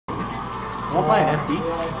won't play an FD?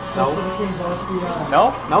 No.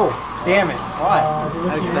 No? No. Damn it. Why?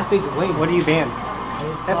 That stage is lame. What do you ban?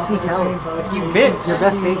 FD Callus. You bitch. Your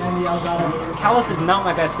best stage. Callus is not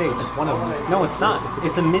my best stage. It's one of them. No, it's not.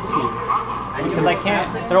 It's a mid tier. Because I can't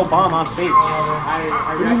throw bomb off stage.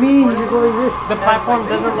 What do you mean? You just go like this. The platform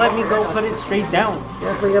doesn't let me go put it straight down.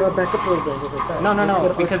 Yeah, that's why you gotta back up a little bit. Just like that.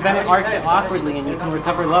 No. Because then it arcs it awkwardly and you can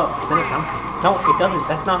recover low. Then it counts. No, it doesn't.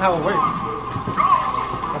 That's not how it works.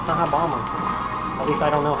 That's not how bomb works. At least I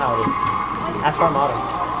don't know how it is. Ask our model.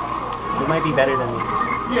 You might be better than me.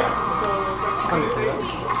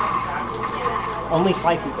 Only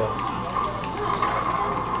slightly though.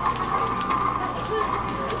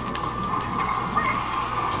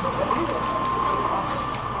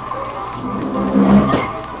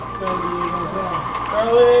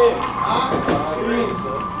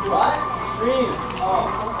 What? Green.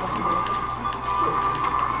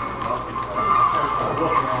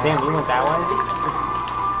 Damn, you went that way?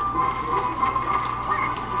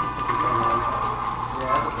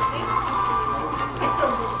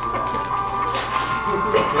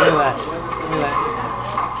 Look at that. Look at that.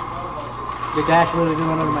 The dash literally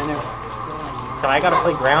went under my nose. So I gotta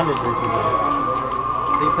play grounded versus it.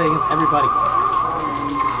 So you play against everybody.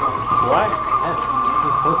 What? Yes, that's what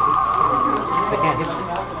you're supposed to. They can't hit you.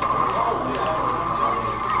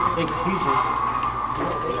 Excuse me.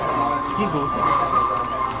 Excuse me.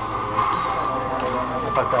 I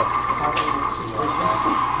fucked up.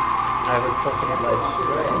 I was supposed to hit ledge.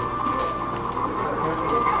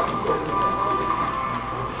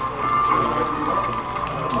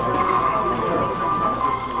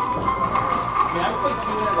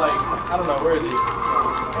 Like, I don't know, where is he? Where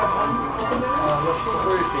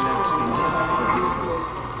is he now?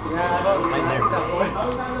 Right there.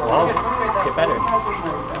 Well, get better.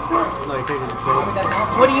 No, your character's broken.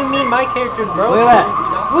 What do you mean my character's broken? Look at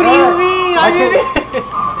that. What do you mean? I didn't.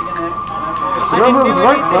 Your moves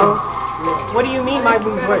work, bro. What do you mean my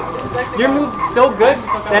moves work? Your move's so good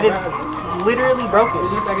that it's literally broken.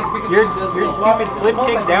 Your stupid flip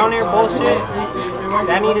kick down air bullshit,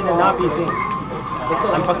 that needed to not be a thing.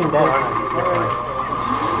 I'm fucking dead, aren't I?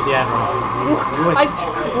 Yeah.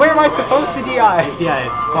 Where am I supposed to DI? Yeah,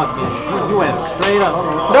 fuck me. You went straight up.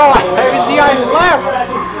 No, I was DI left.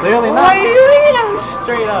 Clearly not. What do you mean I was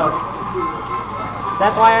straight up?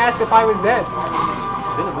 That's why I asked if I was dead.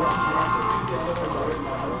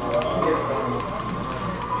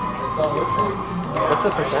 What's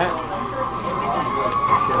the percent?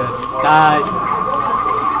 Died.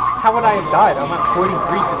 How would I have died? I'm at 43.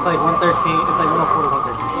 It's like 113. It's like 104 to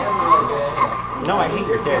 113. You know I hate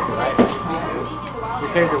your character, right?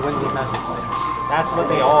 Your character wins the match. That's what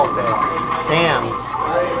they all say. Damn.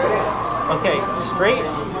 Okay, straight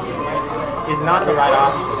is not the right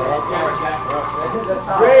option.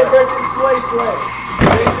 Gray versus Sway.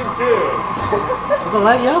 Division 2. Does it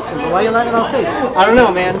lag you out? Why are you lagging off stage? I don't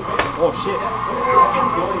know, man. Oh shit.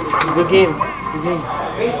 Good games. Good game.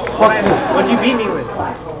 What'd you beat me with?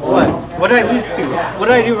 What? What did I lose to? What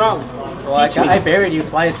did I do wrong? Well, I buried you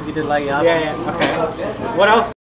twice because you did lag you out. Yeah, okay. What else?